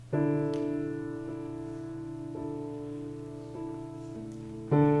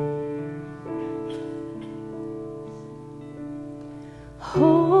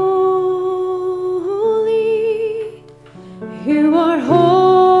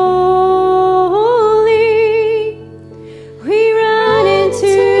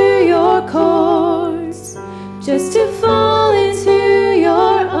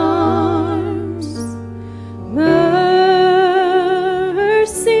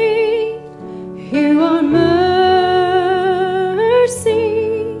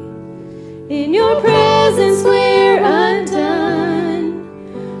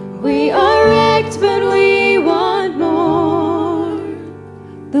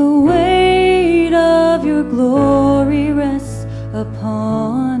The weight of your glory rests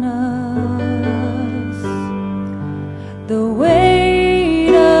upon us. The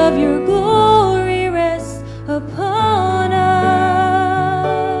weight of your glory rests upon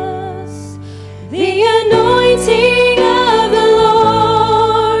us. The anointing of the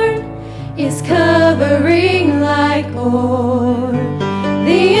Lord is covering like oil.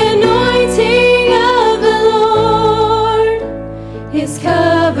 The anointing of the Lord is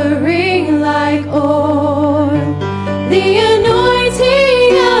covering like oil. The anointing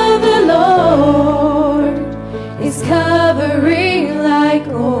of the Lord is covering like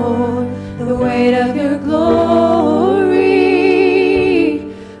oil. The weight of your glory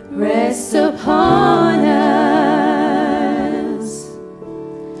rests upon us.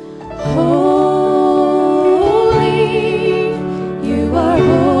 Holy, you are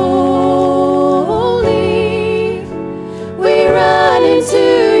holy. We run into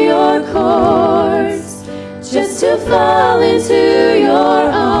your courts just to fall into your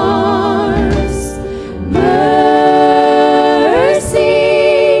arms.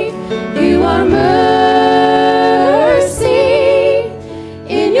 Mercy, you are mercy.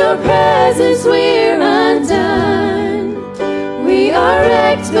 In your presence we're undone. We are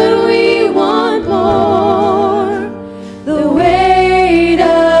wrecked, but we want more. The weight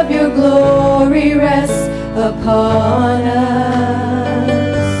of your glory rests upon us.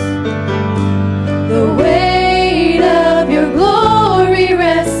 The weight of your glory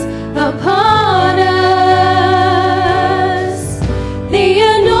rests upon us. The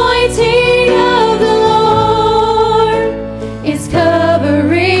anointing of the Lord is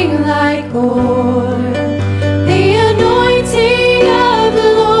covering like oil. The anointing of the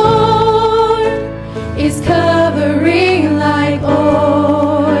Lord is covering like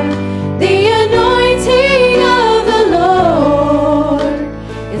oil. The anointing of the Lord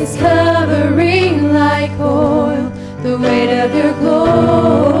is covering like oil. The weight